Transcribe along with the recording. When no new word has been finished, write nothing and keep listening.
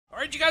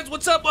Alright, you guys,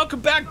 what's up? Welcome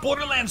back.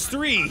 Borderlands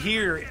 3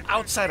 here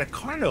outside of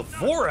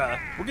Carnivora.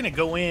 We're gonna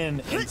go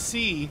in and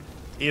see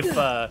if,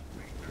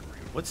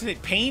 what's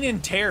it? Pain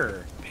and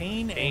Terror.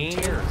 Pain and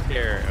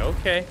Terror.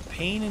 Okay.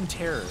 Pain and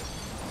Terror.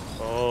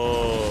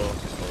 Oh.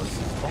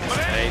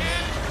 Nice.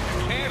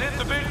 Can't hit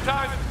the big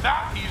time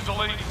that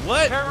easily.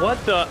 What? Terror.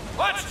 What the?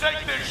 Let's take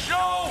this show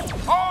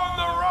on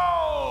the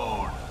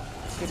road.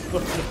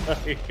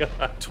 Oh my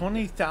God.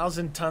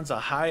 20,000 tons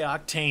of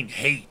high-octane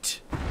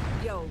hate.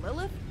 Yo,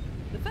 Lilith,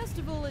 the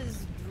festival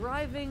is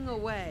driving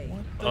away.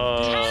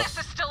 Candace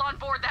is still on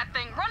board that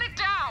thing. Run it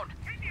down.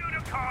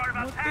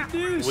 What the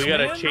deuce, We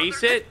gotta man?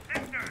 chase it?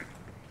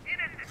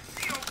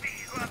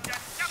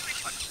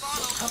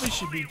 Probably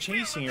should be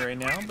chasing it right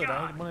now, but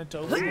I wanted to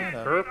open that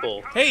up.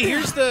 Purple. Hey,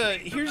 here's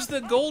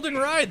the golden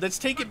ride. Let's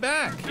take it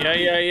back.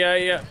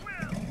 Yeah.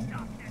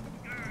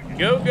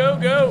 Go, go,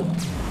 go.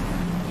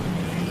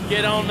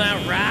 Get on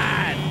that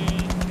ride.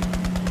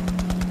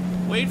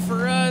 Wait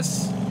for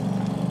us.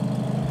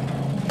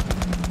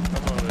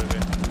 Come on, baby.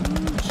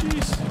 Ooh,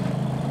 jeez.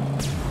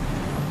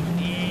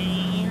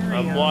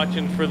 I'm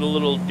watching for the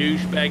little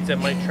douchebags that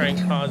might try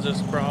and cause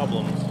us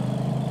problems.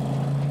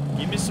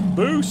 Give me some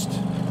boost.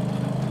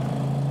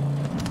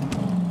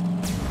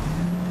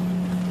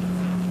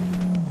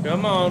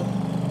 Come on.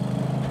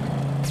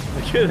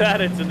 Look at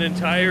that, it's an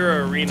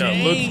entire arena.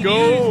 Dang, Let's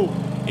go.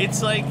 dude.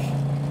 It's like,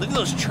 look at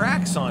those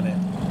tracks on it.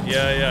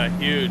 Yeah,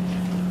 huge.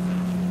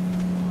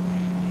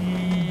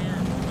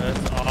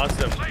 That's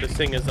awesome. This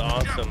thing is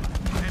awesome.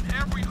 And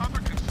every other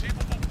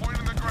conceivable point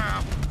in the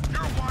graph,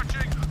 you're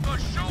watching the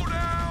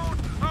showdown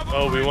of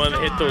Oh, we want to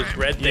hit those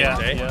red things, Yeah,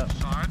 eh? yeah.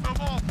 Side the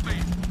vault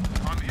thief.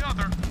 On the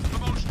other, the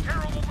most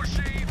terrible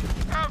machine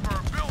ever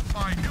built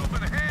by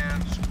human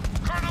hands,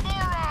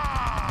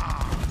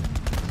 Carnivora.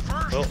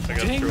 First, Oh, I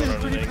got Dang, thrown that's on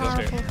an pretty angle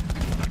powerful. there.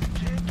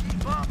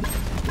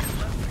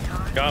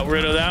 Got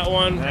rid of that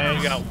one. Nice.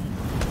 We got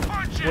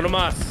one of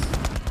us.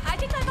 I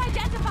think I've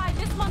identified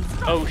this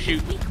monstrosity's Oh,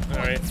 shoot. weak point.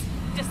 All right.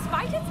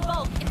 Despite its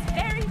bulk, it's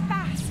very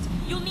fast.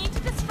 You'll need to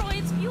destroy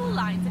its fuel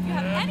lines if you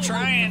have any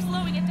trying. hope of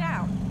slowing it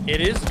down.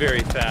 It is very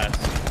fast.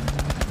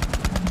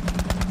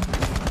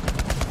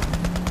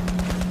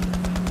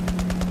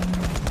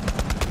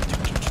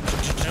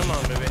 Come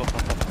on, baby.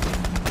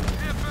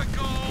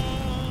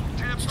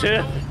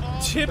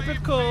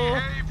 Typical.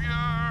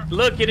 behavior.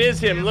 Look, it is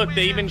him. Look,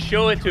 they even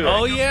show it to us.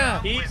 Oh,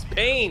 yeah. He's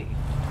Pain.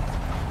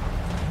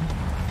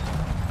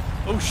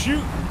 Oh,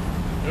 shoot.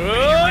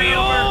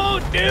 Oh,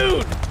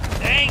 dude.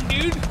 Dang,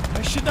 dude.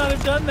 I should not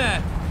have done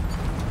that.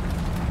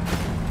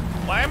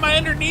 Why am I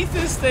underneath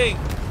this thing?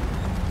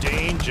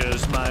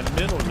 Danger's my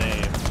middle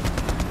name.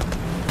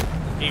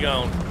 He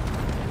gone.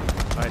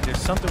 Alright, there's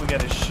something we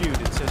gotta shoot.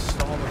 It says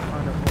stall the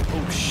carnival.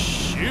 Oh,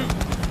 shoot.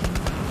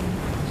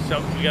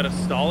 So we gotta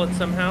stall it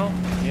somehow.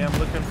 Yeah, I'm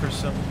looking for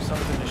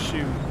something to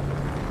shoot.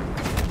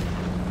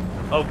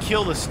 Oh,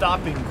 kill the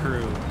stopping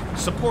crew.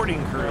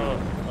 Supporting crew.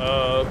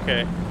 Oh,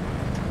 okay.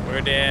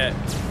 Where they at?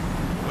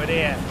 Where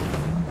they at?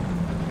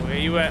 Where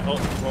you at? Oh,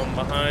 one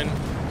behind.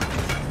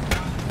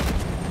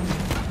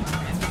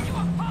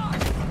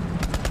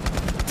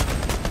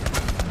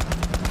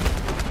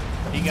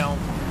 He gone.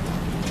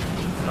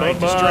 Alright,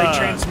 destroy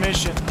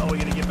transmission. Oh, we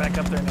gotta get back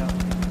up there now.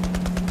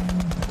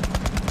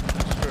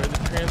 Destroy the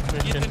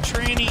transmission. Get the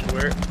tranny.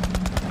 Where?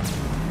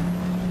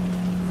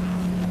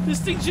 This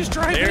thing's just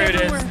driving There it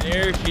everywhere. is.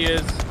 There she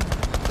is.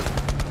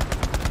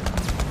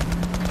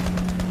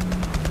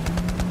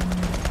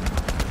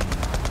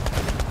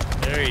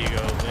 There you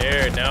go.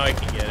 There. Now I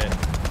can get it.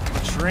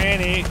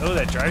 Tranny. Oh,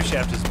 that drive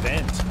shaft is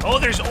bent. Oh,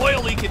 there's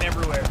oil leaking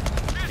everywhere.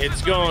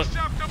 It's going.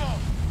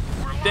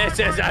 This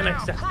is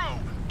unacceptable. Crew,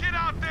 get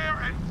out there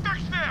and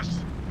fix this.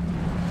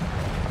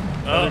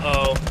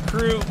 Uh-oh.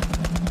 Crew,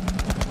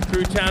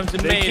 Crew times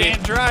and they made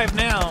can't it. drive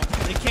now.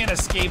 They can't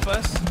escape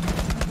us.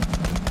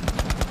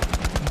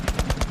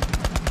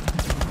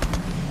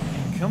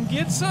 Come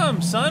get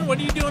some, son. What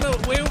are you doing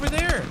way over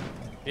there?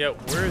 Yeah,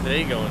 where are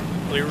they going?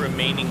 Clear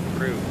remaining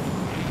crew.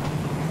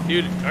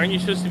 Dude, aren't you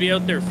supposed to be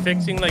out there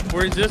fixing? Like,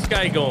 where's this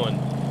guy going?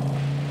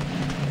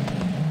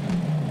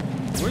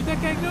 Where'd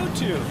that guy go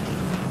to?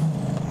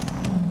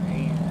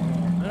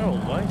 I don't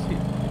know. Why is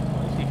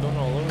he going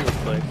all over the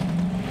place?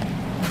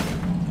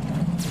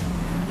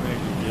 Where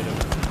did you get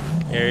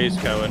him? There he's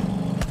coming.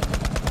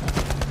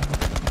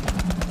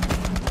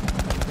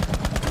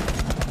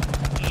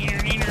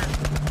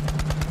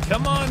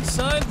 Come on,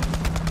 son.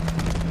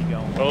 You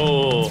going?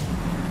 Oh.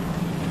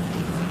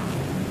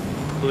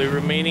 Clear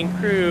remaining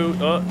crew.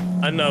 Oh,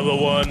 another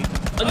one.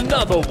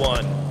 Another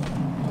one.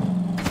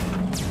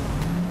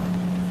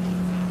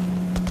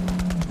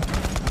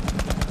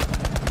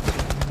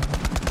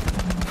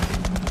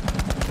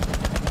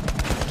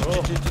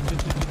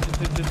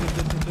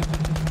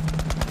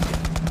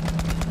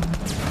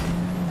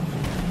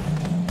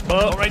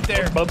 Oh, right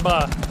there.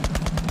 Bye-bye.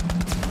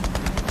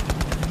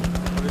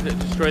 What is it?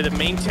 Destroy the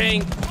main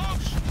tank.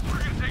 Folks, we're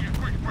gonna take a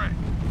quick break.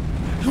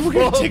 We're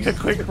gonna take a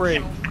quick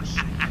break. Trash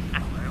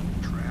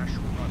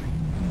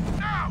running.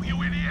 Now,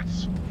 you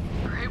idiots.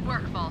 Great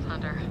work, Vault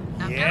Hunter.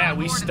 Now Yeah. Yeah, on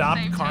we board and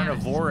stopped save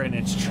Carnivora in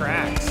its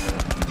tracks.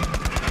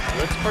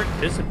 Let's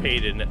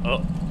participate in it.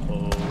 Oh.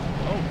 Oh,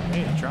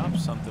 hey, it dropped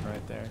something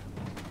right there.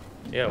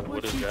 Yeah,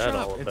 what is that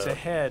all about? It's a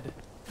head.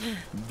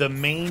 The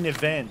main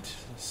event,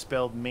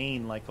 spelled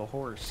main like a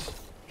horse.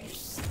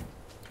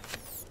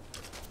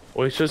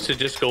 We're supposed to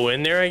just go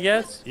in there, I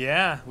guess?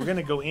 Yeah, we're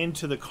gonna go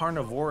into the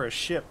Carnivora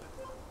ship.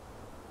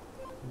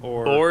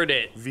 Or Board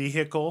it.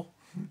 vehicle.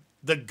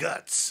 The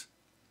guts.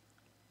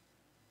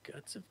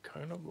 Guts of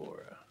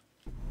Carnivora.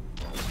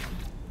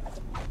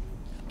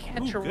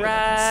 Catch a Ooh, good. I can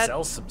rat.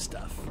 sell some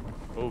stuff.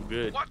 Oh,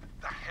 good. What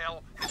the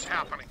hell is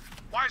happening?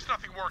 Why is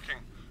nothing working?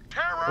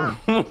 Terror!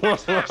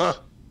 Fix this!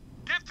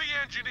 Get the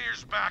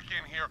engineers back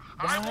in here.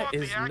 I Why want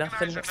is the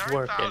nothing Agonizer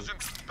working?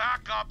 9000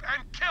 back up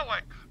and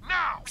killing.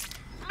 Now!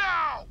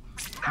 Now!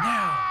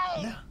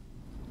 Now!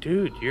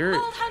 Dude, you're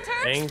Vault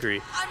Hunter,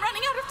 angry. I'm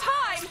running out of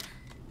time.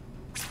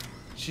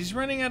 She's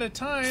running out of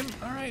time.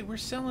 All right, we're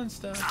selling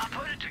stuff. I'll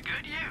put it to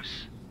good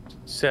use.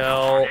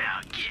 Sell. Now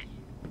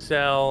get.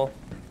 Sell.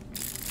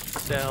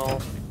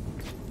 Sell.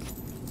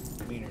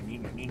 Neener,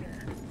 neener,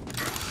 neener.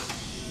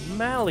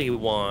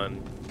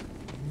 Maliwan.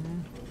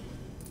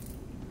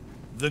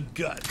 The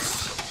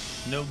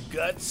guts. No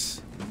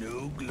guts,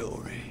 no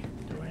glory.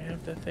 Do I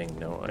have that thing?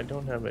 No, I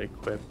don't have it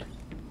equipped.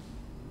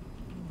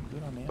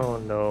 Good on Oh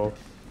no.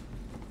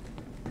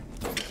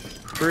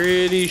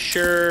 Pretty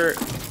sure.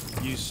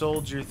 You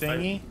sold your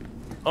thingy?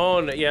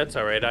 Oh no, yeah, it's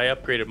all right. I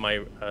upgraded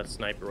my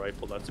sniper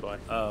rifle. That's why.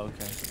 Oh,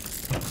 okay.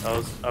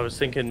 I was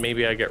thinking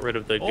maybe I get rid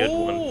of the good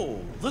one. Oh,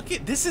 look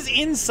at this is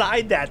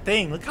inside that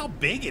thing. Look how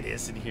big it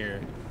is in here.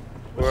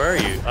 Where are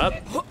you? Up?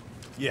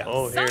 Yeah.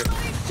 Oh, here.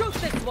 Somebody shoot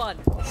this one.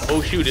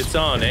 Oh shoot, it's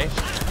on, eh?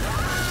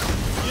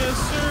 Yes,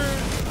 sir.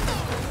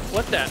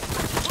 What the?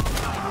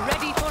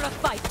 Ready for a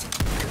fight.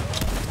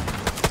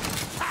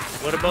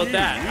 What about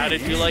that? How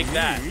did you like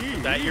that?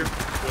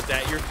 Was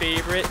that your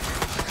favorite?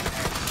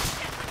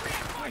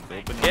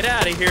 Get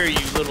out of here, you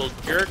little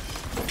jerk.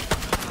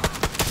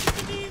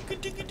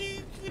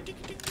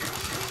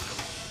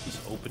 Just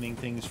opening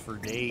things for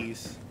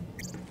days.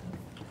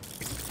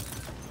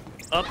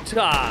 Up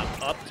top,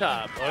 up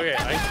top. Okay,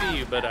 I see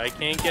you, but I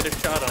can't get a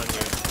shot on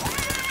you.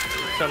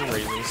 For some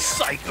reason.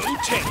 Psycho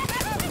tank.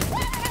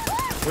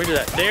 Where did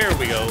that? There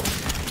we go.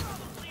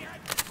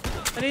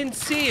 I didn't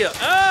see you.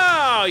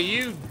 Oh,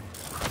 you.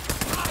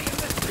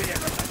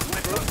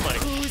 Broke my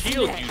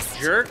shield, you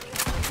jerk.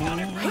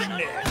 Who's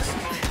next?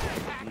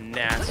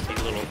 Nasty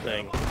little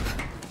thing.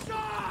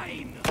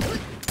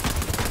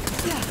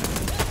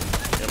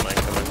 Come on,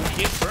 come on.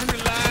 Get burned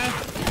alive.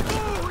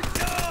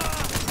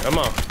 Come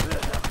on.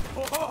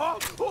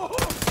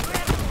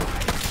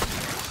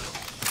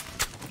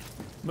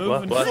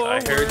 Moving What?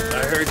 forward.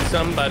 I heard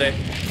somebody.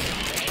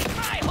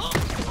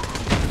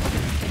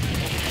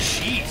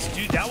 Jeez,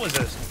 dude, that was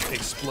an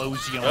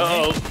explosion.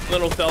 Uh-oh,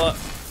 little fella.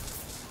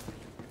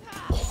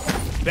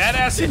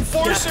 Badass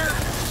enforcer.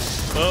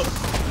 Oh,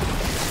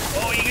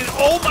 Oh, you can,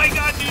 oh my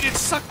god, dude, it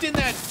sucked in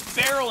that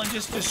barrel and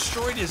just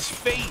destroyed his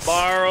face.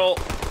 barrel.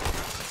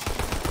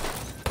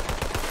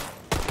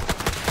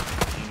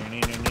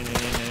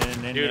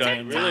 Dude, I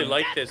really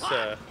like this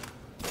new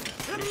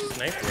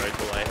sniper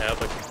rifle I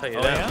have, I can tell you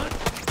Oh, that yeah? much.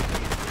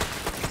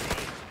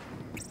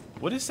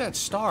 What is that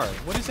star?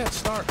 What is that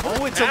star?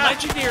 Oh, it's a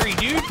legendary,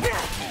 dude.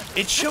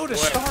 It showed a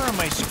star on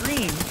my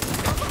screen.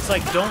 It's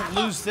like, don't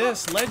lose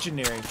this,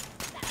 legendary.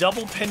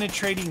 Double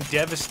penetrating,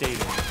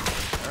 devastating.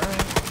 All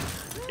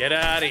right. Get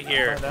out of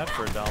here. Buy that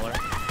for $1.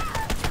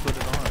 Put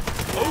it on.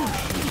 Oh,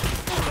 shoot.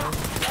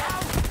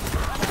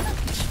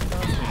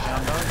 Trust me,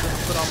 John.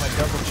 Let's put on my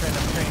double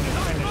training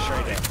finish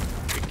right now.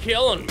 You're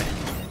killing me.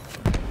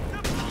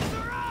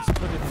 Let's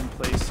put it in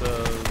place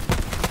of...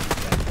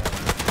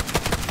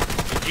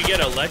 Did you get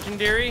a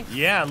legendary?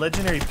 Yeah,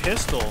 legendary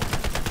pistol.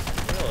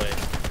 Really?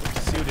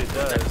 Let's see what it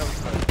Where'd that does. come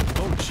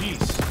from? Oh,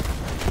 jeez.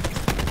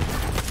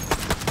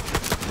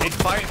 It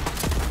fire.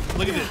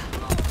 Look at it.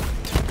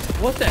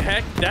 What the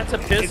heck? That's a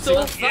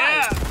pistol?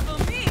 Yeah. For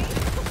me,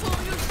 so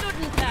you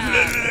shouldn't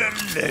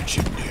have.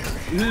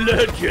 Legendary.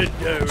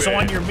 Legendary. So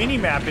on your mini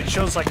map, it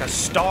shows like a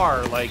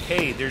star, like,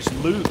 hey, there's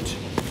loot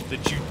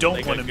that you don't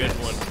Like want a to good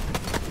miss. one.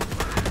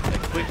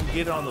 Like, quick and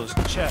get on those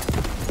chests.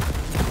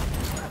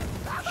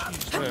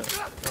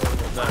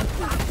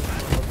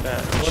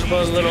 What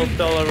about a little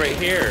fella right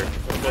here?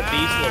 What about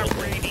these little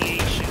things?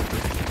 Radiation.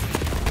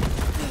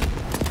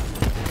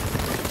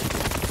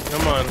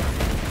 Come on.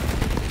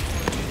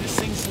 This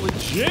thing's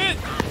legit.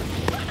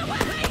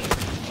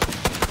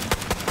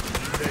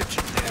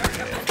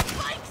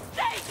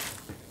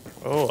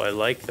 Oh, I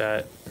like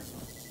that.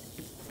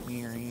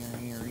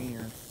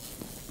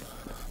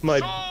 My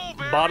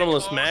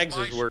bottomless close, mags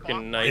my is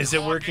working nice. Is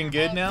it working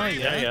good now?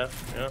 Yeah, yeah,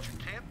 yeah.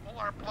 Can't pull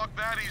our plug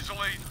that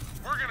easily.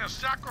 We're gonna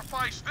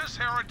sacrifice this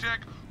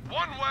heretic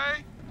one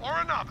way or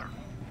another.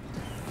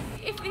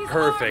 If these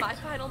Perfect. are my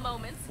final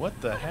moments, What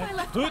the what have I heck?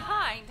 left Hoot.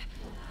 behind?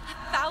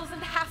 1,000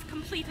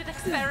 half-completed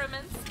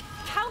experiments,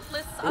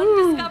 countless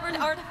undiscovered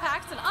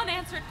artifacts and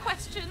unanswered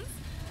questions.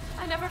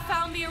 I never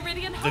found the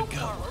Iridian homeworld,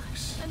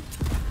 Gunworks. and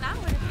now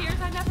it appears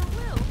I never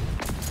will.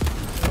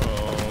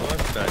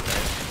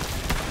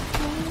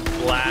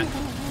 splat.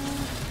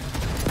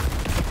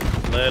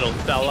 Little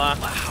fella.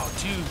 Wow,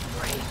 dude.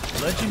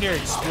 Legendary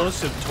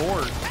explosive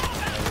torque.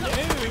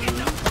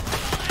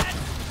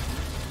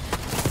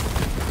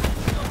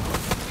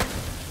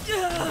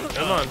 Hello.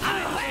 Come on.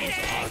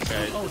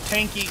 Okay. Oh,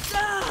 tanky.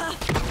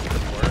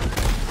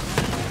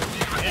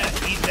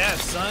 Yeah, eat that,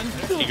 son.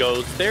 There she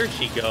goes. There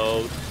she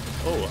goes.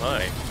 Oh,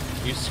 hi.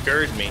 You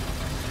scared me.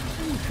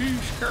 You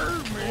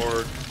scared me.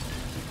 Or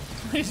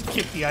Just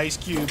kick the ice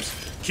cubes.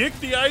 Kick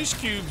the ice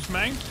cubes,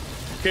 man.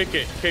 kick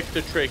it. Kick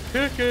the trick.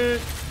 Kick it.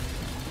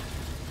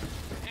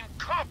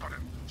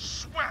 Incompetent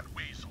sweat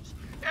weasels.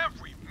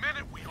 Every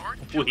minute we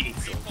aren't killing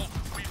Weasel. people,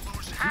 we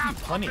lose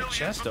half plenty a of million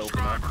chest to open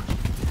up. subscribers.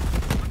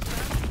 What's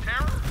that?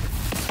 Terror?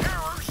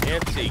 Terrors?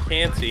 Can't see.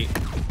 Can't see.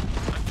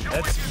 Until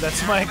That's- we get that's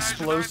the my F-99,000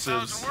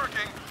 explosives.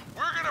 working,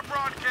 we're gonna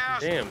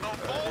broadcast Damn, the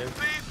Vault yeah.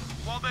 Thief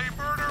while they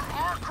murder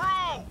our crew.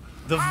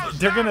 How's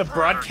They're that gonna for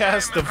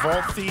broadcast the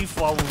entertainment? Vault Thief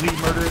while we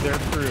murder their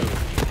crew.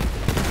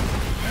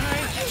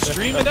 Alright,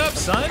 stream it up,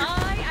 son.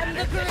 I am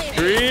the greatest.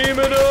 Dream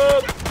it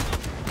up.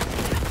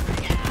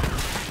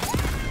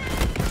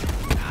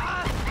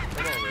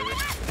 Come on, baby.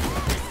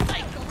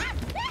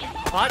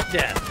 Hot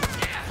death.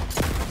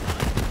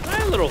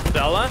 Hi, little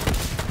fella.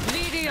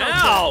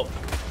 Ow.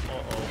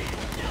 Uh-oh.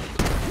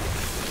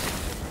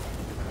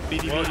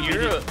 Bitty, Well, bitty,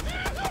 you're bitty. a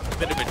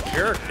bit of a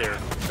jerk there,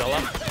 fella.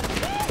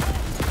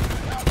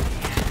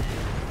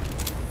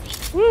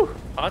 Woo!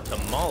 Hot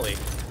tamale.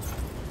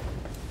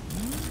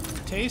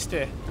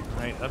 Tasty.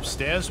 Alright,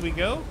 upstairs we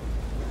go.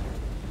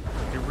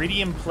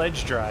 Iridium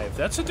Pledge Drive.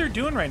 That's what they're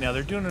doing right now.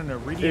 They're doing an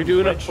Iridium They're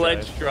doing a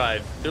Pledge pledge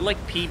drive. They're like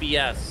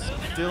PBS.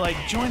 They're like,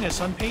 join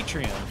us on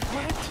Patreon.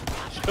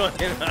 What?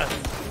 Join us.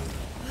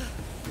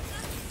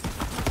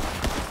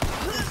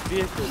 This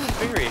vehicle's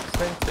very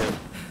expensive.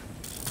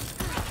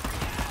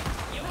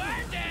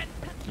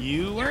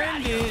 You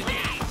earned it.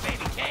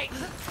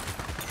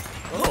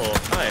 Oh,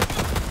 hi.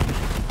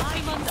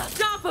 I'm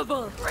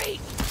unstoppable. Great.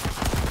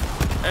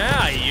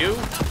 Ah, you.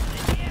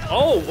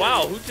 Oh,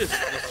 wow. Who just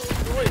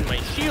destroyed my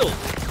shield?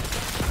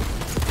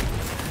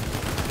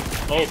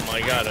 Oh,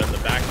 my God. On the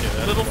back there.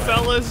 That's Little why.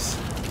 fellas.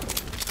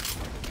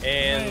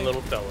 And Hey.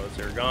 little fellas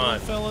are Little gone.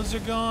 fellas are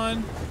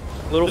gone.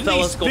 Little Look at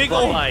fellas these go big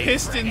old bye.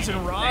 pistons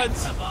and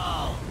rods.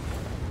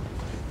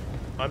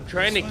 I'm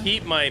trying to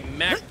keep my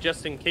mech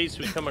just in case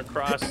we come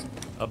across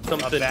something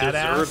badass?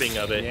 deserving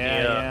of it.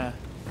 Yeah.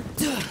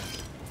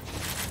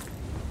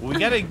 We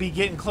gotta be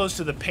getting close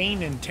to the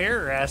pain and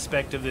terror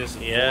aspect of this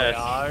Yes.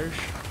 voyage.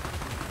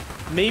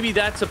 Maybe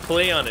that's a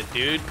play on it,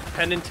 dude.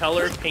 Penn and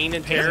Teller, Pain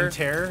and Pain Terror. and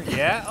terror.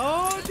 Yeah.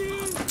 Oh,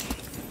 dude.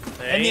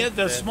 And Hey,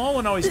 the small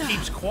one always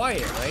keeps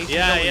quiet, right? He's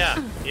Yeah, always-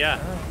 yeah, yeah.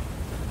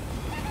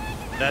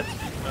 That's.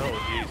 Oh,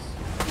 jeez.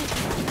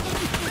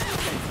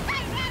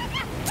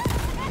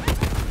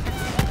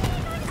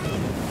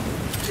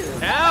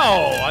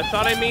 Ow! I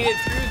thought I made it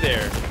through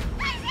there.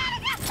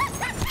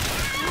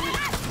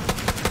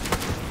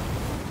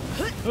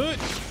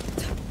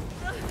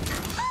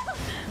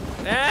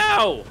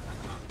 Ow!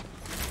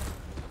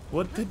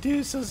 What the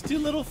deuce, those two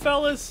little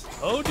fellas?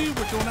 Oh, dude,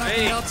 we're going out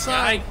Hey, the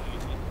outside.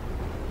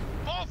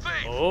 Vault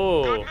Thief,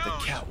 Oh. good The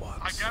news.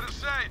 catwalks. I gotta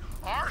say,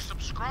 our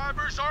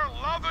subscribers are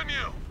loving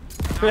you.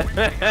 Now we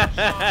can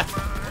have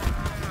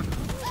some,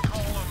 let's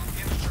call them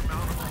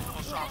insurmountable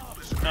philosophical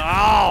disagreements.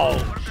 Ow!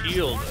 But if there's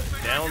Shield one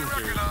thing down you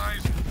through.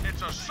 recognize,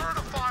 it's a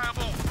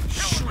certifiable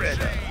killer Shredder.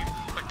 machine.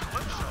 The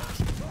Calypso's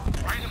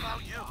right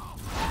about you.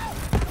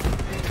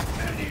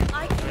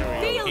 I can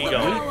feel Keep the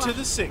going. power. To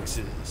the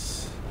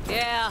sixes.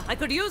 Yeah, I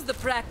could use the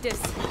practice.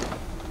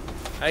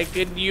 I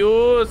could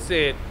use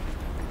it.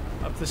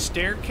 Up the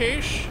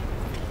staircase?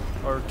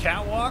 Or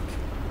catwalk?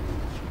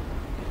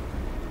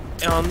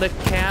 On the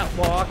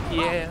catwalk,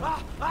 yeah.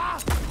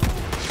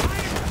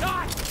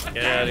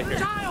 Get out of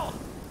here.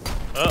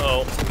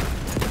 Uh-oh.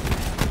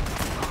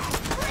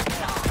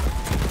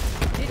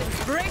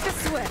 Didn't break a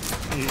sweat.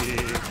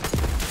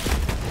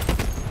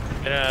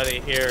 Get out of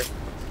here.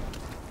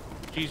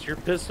 Jeez, your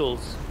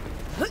pistols.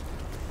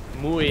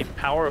 Muy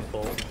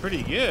powerful.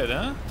 Pretty good,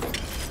 huh?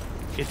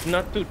 It's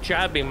not too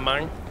chubby,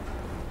 man.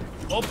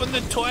 Open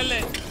the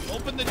toilet.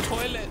 Open the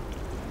toilet.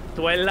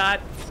 Toilet.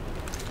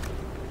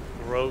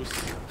 Gross.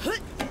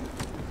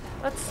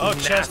 That's Oh,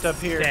 chest up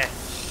here.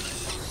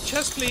 nasty.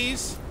 Chest,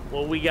 please.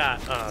 What we got?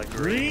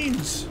 Green.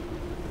 Greens.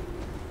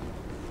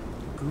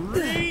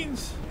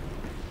 Greens.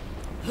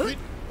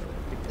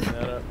 Picking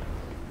that up.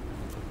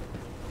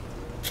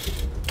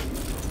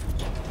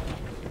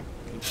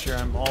 Make sure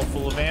I'm all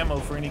full of ammo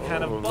for any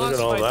kind Oh, of look boss at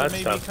all fight that that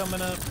may stuff. be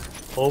coming up.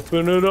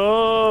 Open it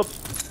up.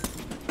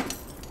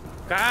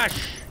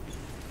 Cash.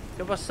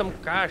 Give us some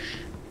cash.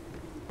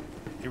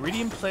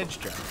 Iridium Pledge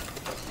Drive.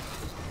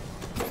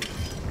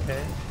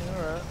 Okay.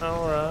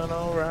 All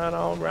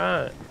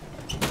right.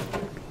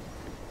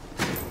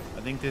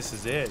 I think this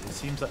is it. It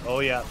seems like. Oh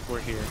yeah, we're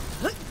here.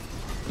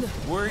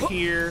 We're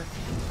here.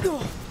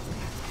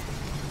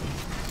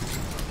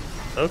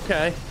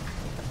 Okay.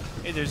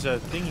 Hey, there's a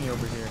thingy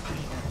over here.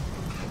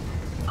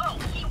 Oh,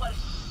 he was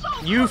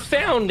so You close to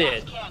found that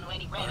it. gas can when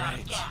he ran out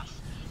of gas.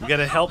 We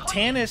gotta help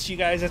Tannis, you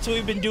guys. That's what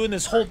we've been doing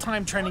this whole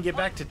time, trying to get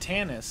back to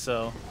Tannis.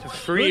 So To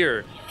free her.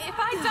 If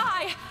I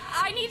die,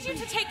 I need you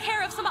to take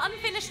care of some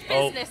unfinished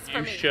business for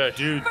you me. should.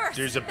 dude, First,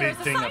 there's a big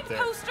thing up there.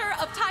 There's a signed poster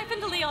of Typhon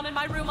de Leon in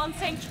my room on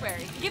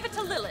Sanctuary. Give it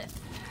to Lilith.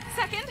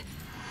 Second,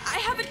 I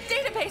have a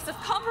database of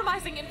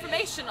compromising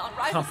information on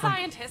rival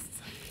scientists.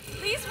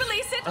 Please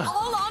release it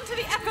all onto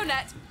the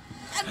EchoNet.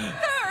 And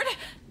third,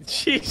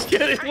 She's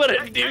getting what a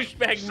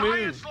douchebag Science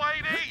move.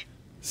 lady!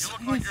 You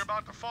look like you're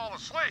about to fall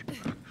asleep.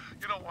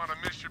 You don't want to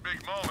miss your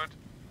big moment.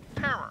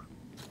 Terror.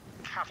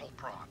 Cattle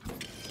prod.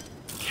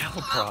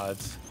 Cattle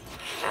prods.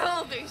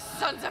 kill these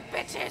sons of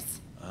bitches.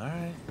 All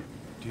right.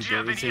 Dude, Do you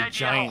have that is any a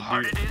idea how giant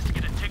hard dude. it is to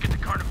get a ticket to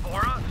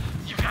Carnivora?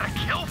 You've got to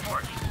kill for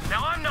it.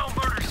 Now, I'm no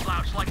murder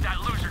slouch like that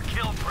loser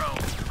Kill Pro.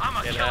 I'm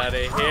a Get killing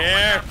outta pro, here.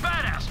 like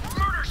that badass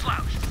murder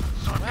slouch.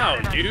 So I've Wow,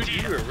 got an dude,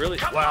 idea. you were really...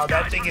 Come Wow, on,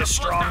 that guys, thing we're is the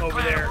strong Bloodnut over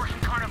Clan there. working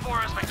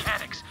Carnivora's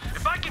mechanics.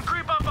 If I can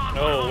creep up on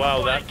Oh, one wow,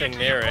 before that they thing get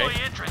to the there, eh?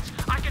 employee entrance,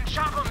 I can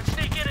chop them and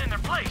sneak in their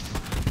place.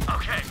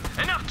 Okay,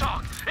 enough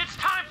talk. It's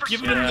time for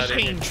Giving him Get the outta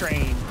pain here.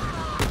 train.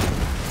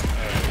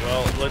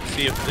 Well, let's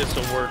see if this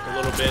will work a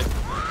little bit.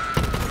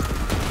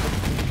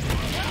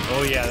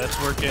 Oh yeah, that's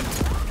working.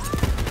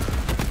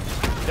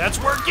 That's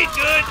working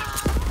good.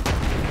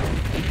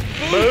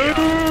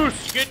 Boo!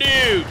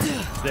 Skidoo!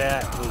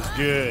 That was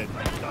good.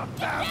 The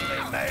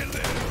family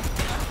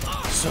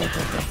melee. So did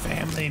the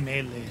family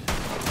melee.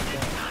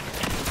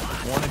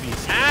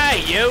 Wannabes. Hi,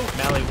 yo!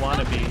 Mally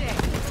wannabe.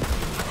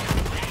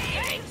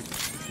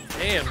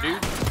 Damn, dude.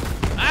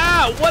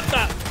 Ah, what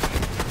the?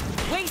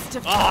 Waste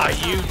of Ah,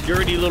 you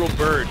dirty little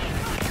bird.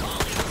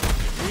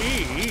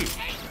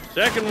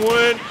 Second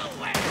win.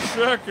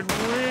 Second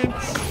win.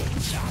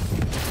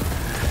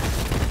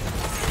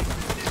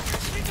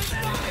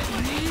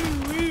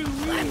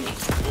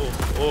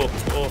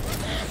 Oh.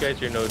 These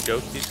guys are no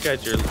joke. These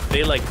guys are,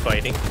 they like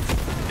fighting.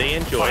 They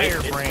enjoy it.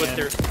 It's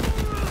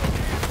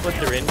what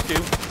they're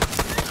into.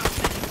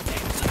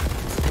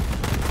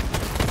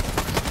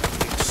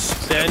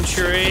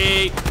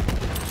 Century.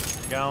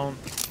 Gone.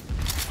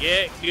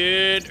 Get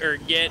good or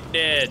get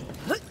dead.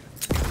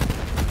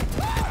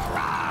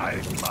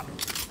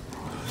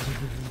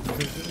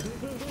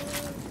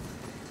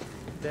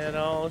 That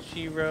all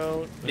she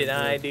wrote? Did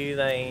I do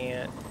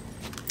that?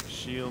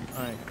 Shield.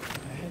 Alright.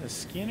 I had a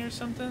skin or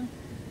something?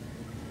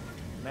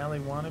 Mally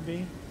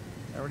wannabe?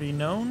 Already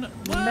known?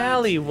 What?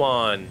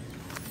 Maliwan.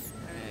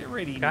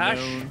 Already Cash?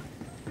 known.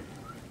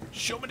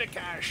 Show me the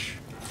cash.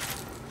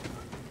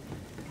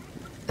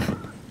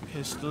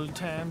 Pistol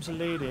times a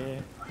lady.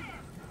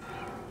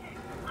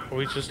 Are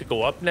we supposed to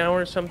go up now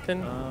or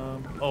something?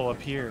 Oh,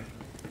 up here.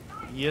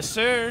 Yes,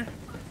 sir.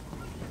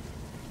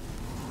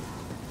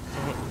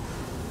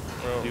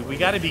 Dude, we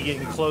gotta be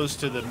getting close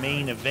to the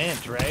main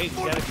event, right?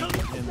 We gotta be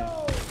getting in there.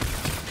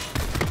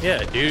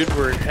 Yeah, dude,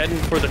 we're heading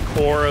for the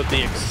core of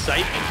the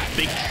excitement.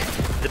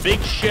 The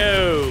big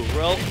show.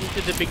 Welcome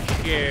to the big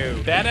show.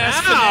 Badass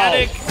Ow!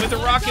 fanatic with a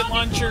rocket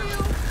launcher.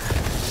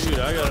 Dude,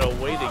 I got a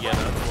way to get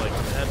up. Like,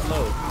 that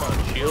low. Come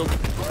on, shield.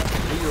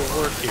 Do your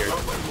work here.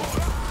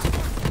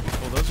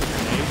 Oh, those are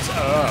grenades.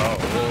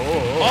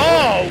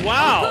 Oh,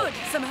 wow. good.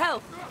 Some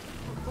help.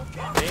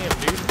 Damn,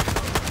 dude.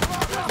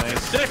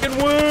 Nice. Second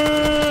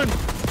win.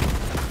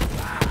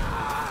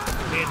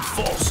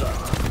 Enforcer.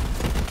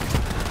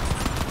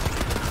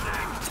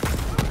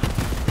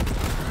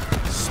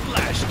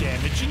 Splash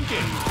damage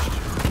engaged.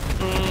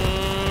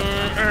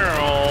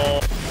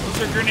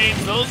 Those are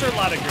grenades. Those are a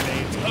lot of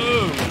grenades.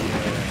 Oh.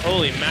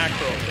 Holy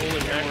mackerel. Holy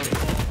mackerel.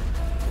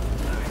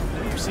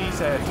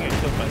 Oopsies, I think I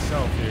killed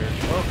myself here.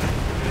 Oh,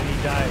 then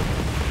he died.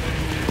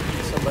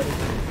 Somebody.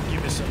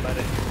 Give me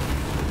somebody.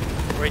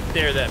 Right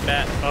there, that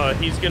bat.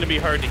 He's gonna be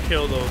hard to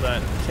kill though,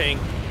 that tank.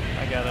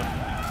 I got him.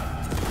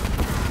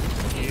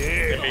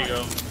 There you Yeah.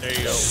 go. There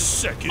you go.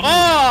 Second.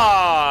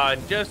 Ah!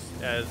 Just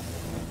as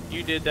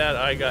you did that,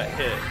 I got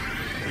hit.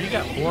 You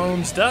got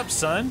blown up,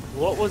 son.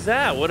 What was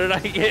that? What did I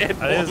get?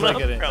 That is like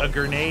blown up a from?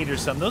 grenade or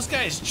something. Those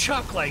guys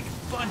chuck like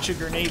a bunch of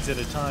grenades at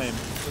a time.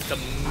 Like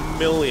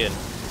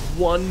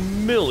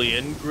 1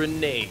 million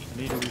grenades.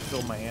 I need to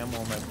refill my ammo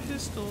on my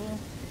pistol.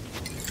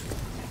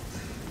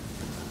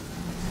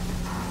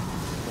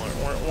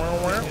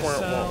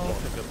 Sell.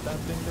 Pick up that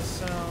thing to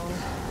sell.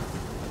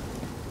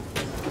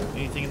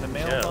 Anything in the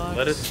Yeah,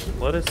 mailbox?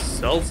 let us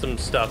sell some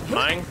stuff,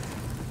 man.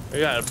 We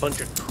got a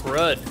bunch of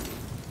crud.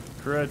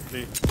 Crud.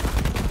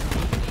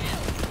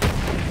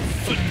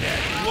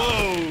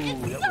 Whoa,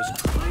 that was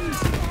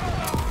crazy.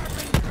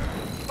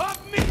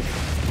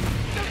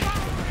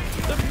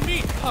 The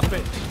meat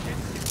puppet.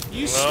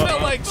 You smell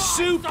like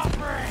soup.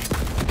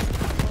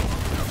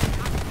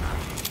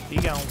 He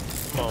gone.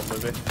 Come on,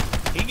 baby.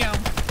 He gone.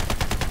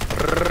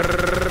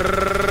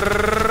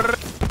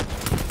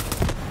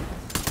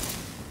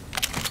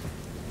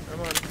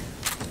 Come on.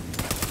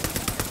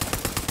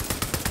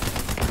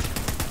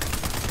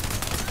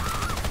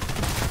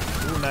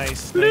 Ooh,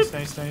 nice. Bloop.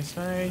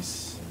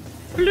 Nice.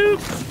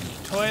 Bloop.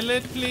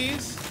 Toilet,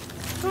 please.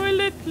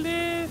 Toilet,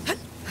 please.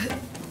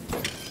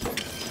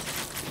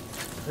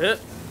 Huh.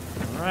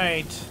 All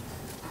right.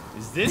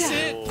 Is this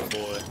it? Oh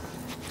boy.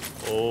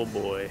 Oh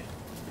boy.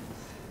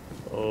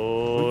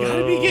 Oh. We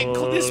gotta be getting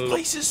close. This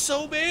place is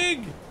so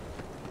big.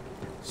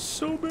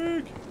 So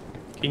big.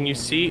 Can you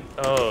see?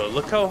 Oh,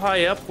 look how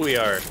high up we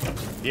are.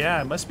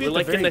 Yeah, it must be We're at the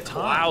like very in the top.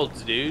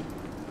 clouds, dude.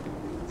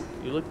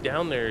 You look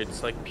down there,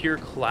 it's like pure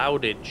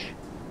cloudage.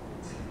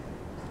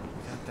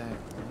 Got that.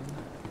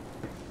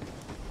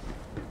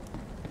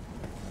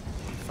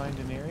 You find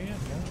an area?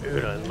 No?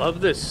 Dude, I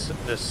love this.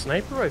 The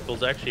sniper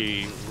rifle's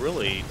actually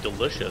really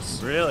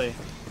delicious. Really?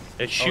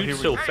 It shoots here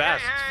so we-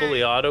 fast. It's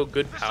fully auto,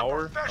 good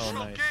power. This is a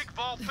professional Oh, nice. gig,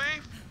 Vault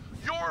Thief.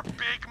 Your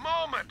big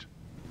moment.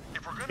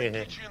 If we're gonna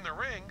get you in the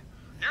ring,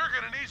 you're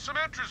gonna need some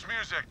entrance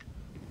music.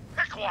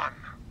 Pick one.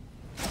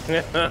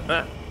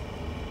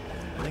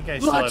 I think I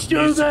still Let's have do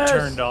music this!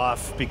 turned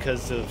off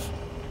because of.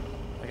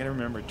 I gotta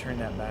remember to turn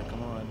that back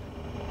on.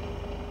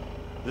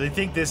 They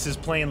think this is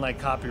playing like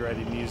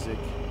copyrighted music.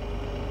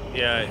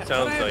 Yeah, I it thought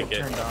sounds I had like it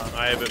it. turned on.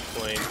 I have it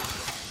playing.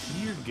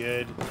 You're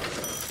good.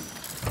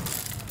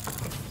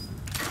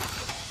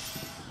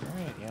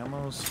 Alright,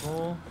 ammo's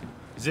full.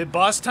 Is it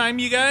boss time,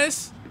 you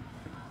guys?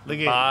 Look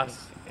at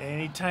Boss.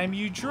 anytime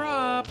you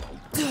drop.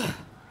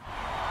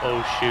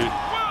 Oh shoot.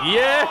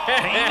 Yeah!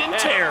 Pain and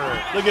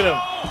terror. Look at him.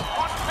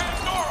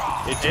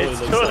 It totally It's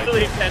looks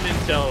totally like it. Penn and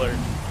Teller.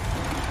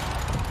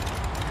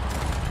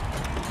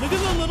 Look at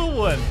the little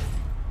one.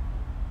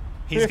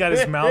 He's got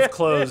his mouth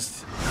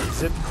closed.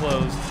 Zip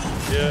closed.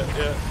 Yeah,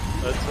 yeah.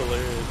 That's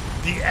hilarious.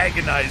 The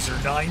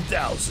Agonizer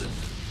 9000.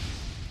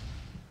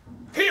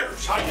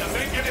 Here's how you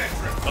make an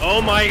entrance.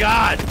 Oh my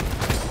god!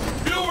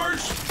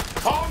 Viewers,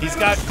 He's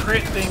got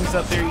crit things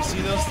up there. You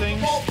see those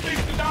things?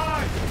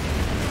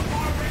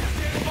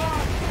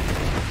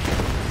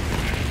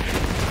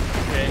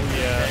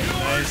 Yeah,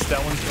 nice.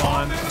 That one's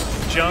gone.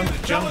 Junk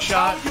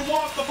shot.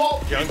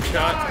 Junk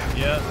shot.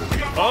 Yeah.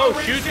 Oh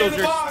shoot, those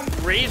are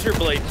razor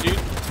blades, dude.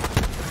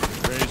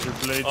 Razor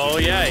blades. Oh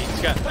yeah,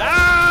 he's got.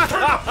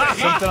 Ah!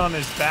 Something on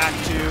his back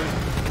too.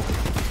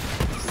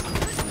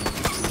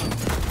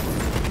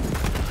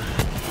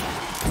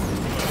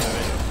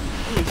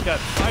 Ooh, he's got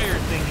fire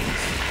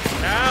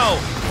thingies. Ow!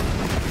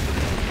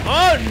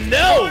 Oh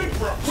no!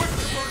 For a quick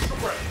commercial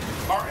break.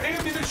 Our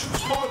ammunition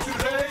sponsor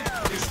today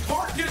is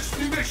Tarkus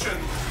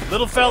Munitions.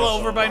 Little fella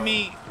over by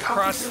me.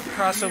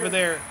 Cross over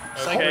there.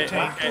 Psycho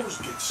tank. okay. Those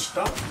get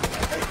stuck.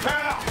 Hey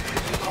pal,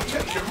 I'll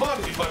take your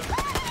money, but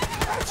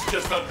that's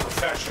just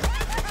unprofessional.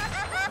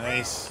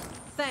 Nice.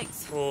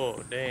 Thanks.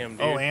 Oh damn,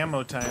 dude. Oh,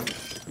 ammo time.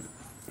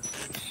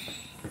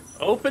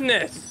 Open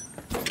this!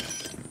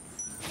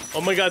 Oh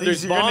my god,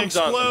 there's These are gonna bombs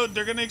on them. explode.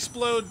 They're gonna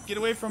explode. Get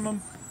away from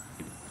them.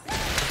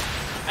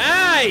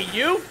 Hey,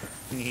 you!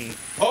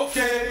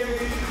 Okay.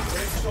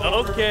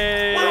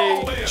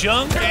 Okay.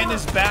 Junk and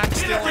his back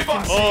still. I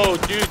can see. Oh,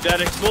 dude,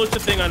 that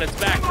explosive thing on its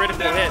back,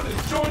 critical hit.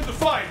 Join the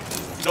fight.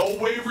 No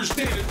waivers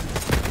needed.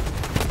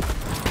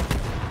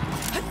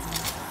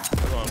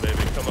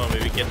 Come on,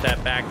 baby, get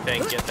that back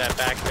thing, get that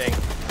back thing.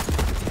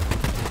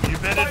 You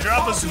better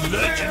drop us some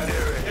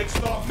legendary. It's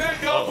the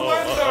Mega I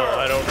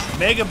Blender. don't.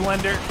 Mega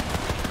blender.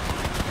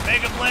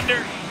 Mega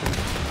blender.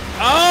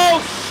 Oh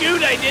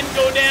shoot! I didn't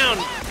go down.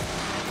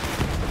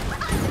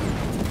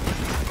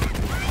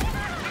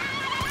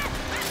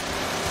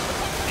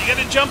 You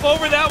gotta jump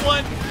over that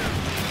one.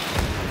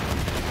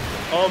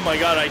 Oh my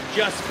god! I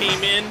just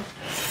came in,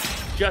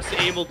 just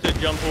able to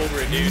jump over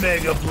it, dude.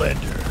 Mega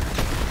blender.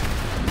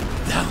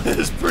 That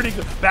was pretty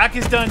good. Back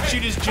is done.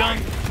 Shoot his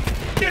junk.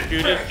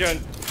 Shoot his junk.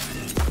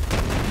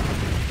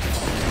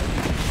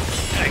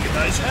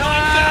 Agonizer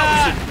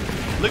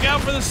 9000. Look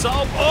out for the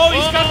salt. Oh,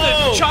 he's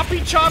got the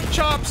choppy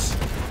chops.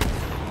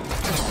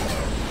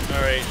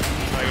 All right, I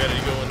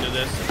gotta go into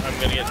this. I'm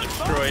gonna get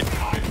destroyed.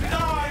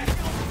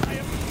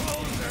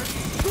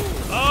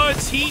 Oh,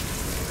 it's heat.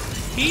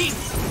 Heat.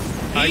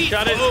 I Heat.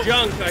 shot his Oh,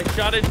 junk. I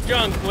shot his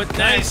junk. What's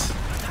Nice. that?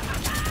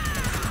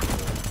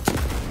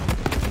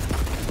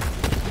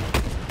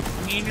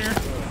 Meaner.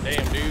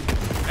 Damn, dude.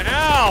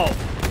 Ow!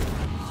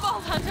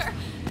 Vault Hunter,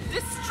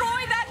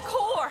 destroy that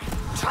core.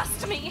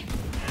 Trust me.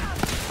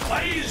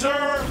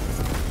 Laser.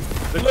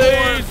 The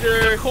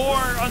Laser.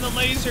 core on the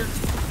laser.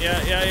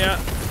 Yeah.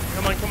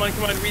 Come on,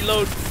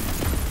 reload.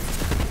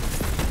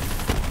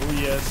 Oh,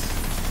 yes.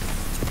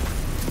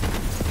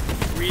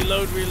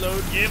 Reload.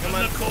 Give him Come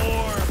on. the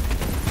core.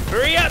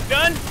 Hurry up,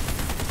 gun!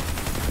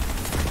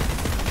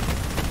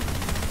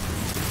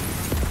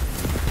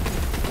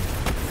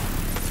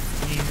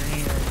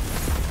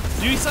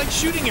 Dude, he's like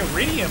shooting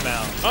iridium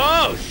out.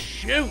 Oh,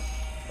 shoot!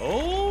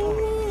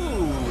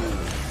 Oh.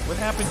 What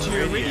happened to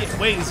your iridium?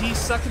 Wait, is he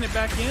sucking it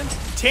back in?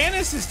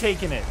 Tannis is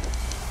taking it.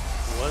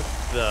 What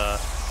the?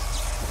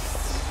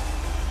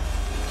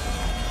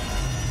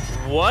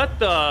 What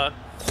the?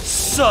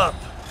 Sup?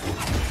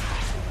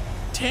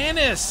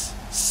 Tannis.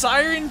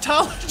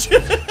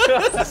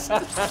 Sirentologist.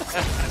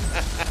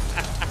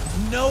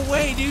 No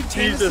way, dude.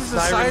 Tannis He's a is a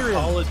siren.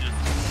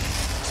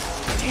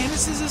 Scientologist.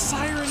 Tannis is a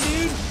siren,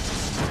 dude.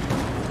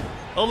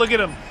 Oh, look at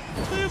him.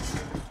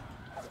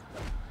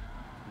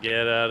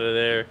 Get out of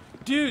there.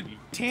 Dude,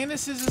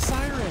 Tannis is a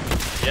siren.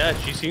 Yeah,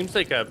 she seems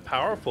like a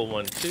powerful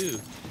one too.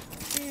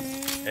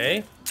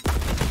 Hey? Well,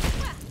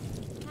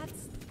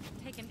 that's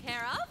taken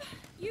care of.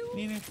 You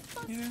Nina,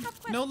 must Nina, have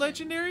no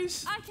questions.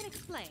 legendaries? I can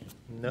explain.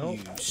 No. You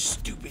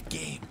stupid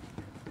game.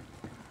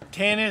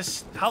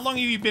 Tannis, how long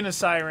have you been a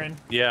siren?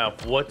 Yeah,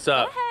 what's Go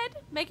up?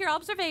 ahead, make your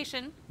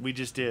observation. We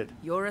just did.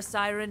 You're a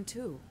siren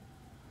too.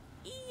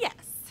 Yes,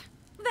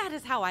 that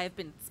is how I have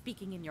been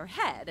speaking in your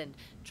head and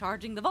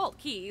charging the vault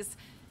keys.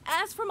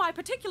 As for my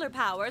particular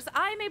powers,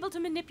 I am able to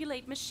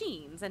manipulate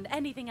machines and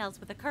anything else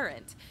with a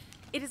current.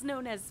 It is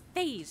known as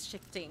phase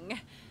shifting.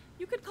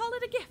 You could call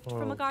it a gift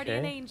from a guardian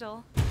Okay.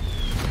 angel.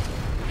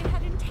 I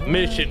had intended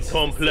Mission to keep it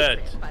complete.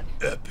 secret,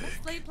 but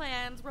laid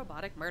plans,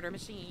 robotic murder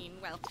machine,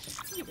 well,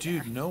 you were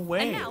Dude, there. no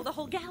way. And now the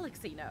whole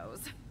galaxy knows.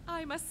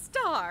 I'm a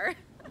star.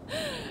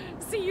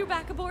 See you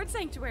back aboard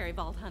Sanctuary,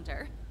 Vault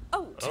Hunter.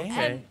 Oh, Okay.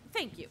 and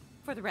thank you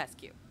for the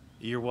rescue.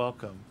 You're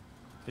welcome.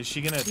 Is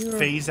she gonna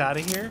phase out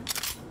of here?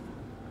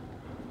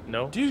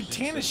 No. Dude, Just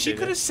Tannis, stay she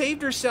could there. have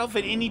saved herself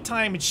at any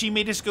time and she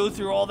made us go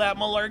through all that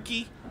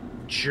malarkey.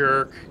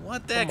 Jerk.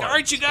 What the heck? Come on,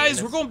 Alright, you guys,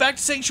 Tannis. we're going back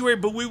to Sanctuary,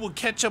 but we will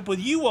catch up with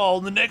you all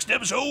in the next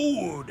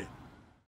episode.